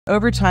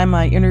Over time,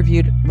 I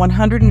interviewed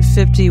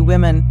 150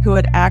 women who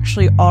had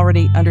actually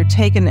already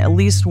undertaken at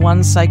least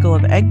one cycle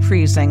of egg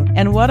freezing.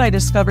 And what I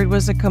discovered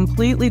was a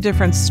completely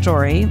different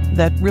story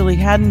that really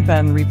hadn't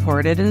been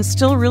reported and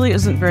still really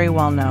isn't very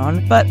well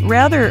known. But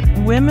rather,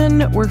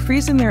 women were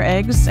freezing their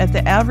eggs at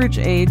the average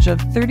age of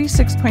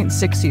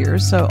 36.6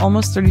 years, so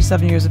almost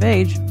 37 years of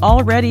age,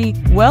 already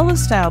well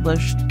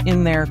established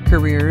in their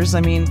careers.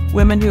 I mean,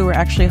 women who were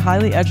actually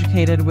highly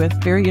educated with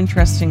very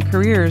interesting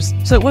careers.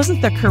 So it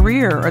wasn't the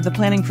career or the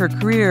planning for a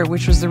career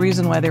which was the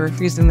reason why they were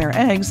freezing their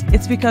eggs.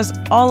 It's because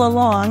all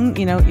along,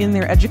 in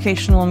their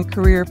educational and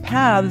career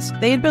paths,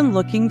 they had been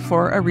looking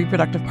for a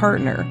reproductive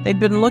partner. They'd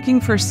been looking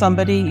for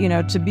somebody,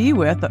 to be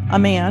with, a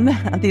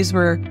man. These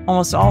were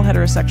almost all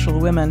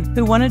heterosexual women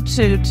who wanted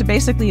to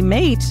basically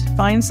mate,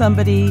 find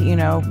somebody,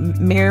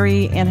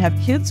 marry and have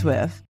kids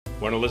with.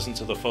 Want to listen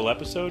to the full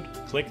episode?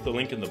 Click the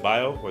link in the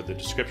bio or the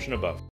description above.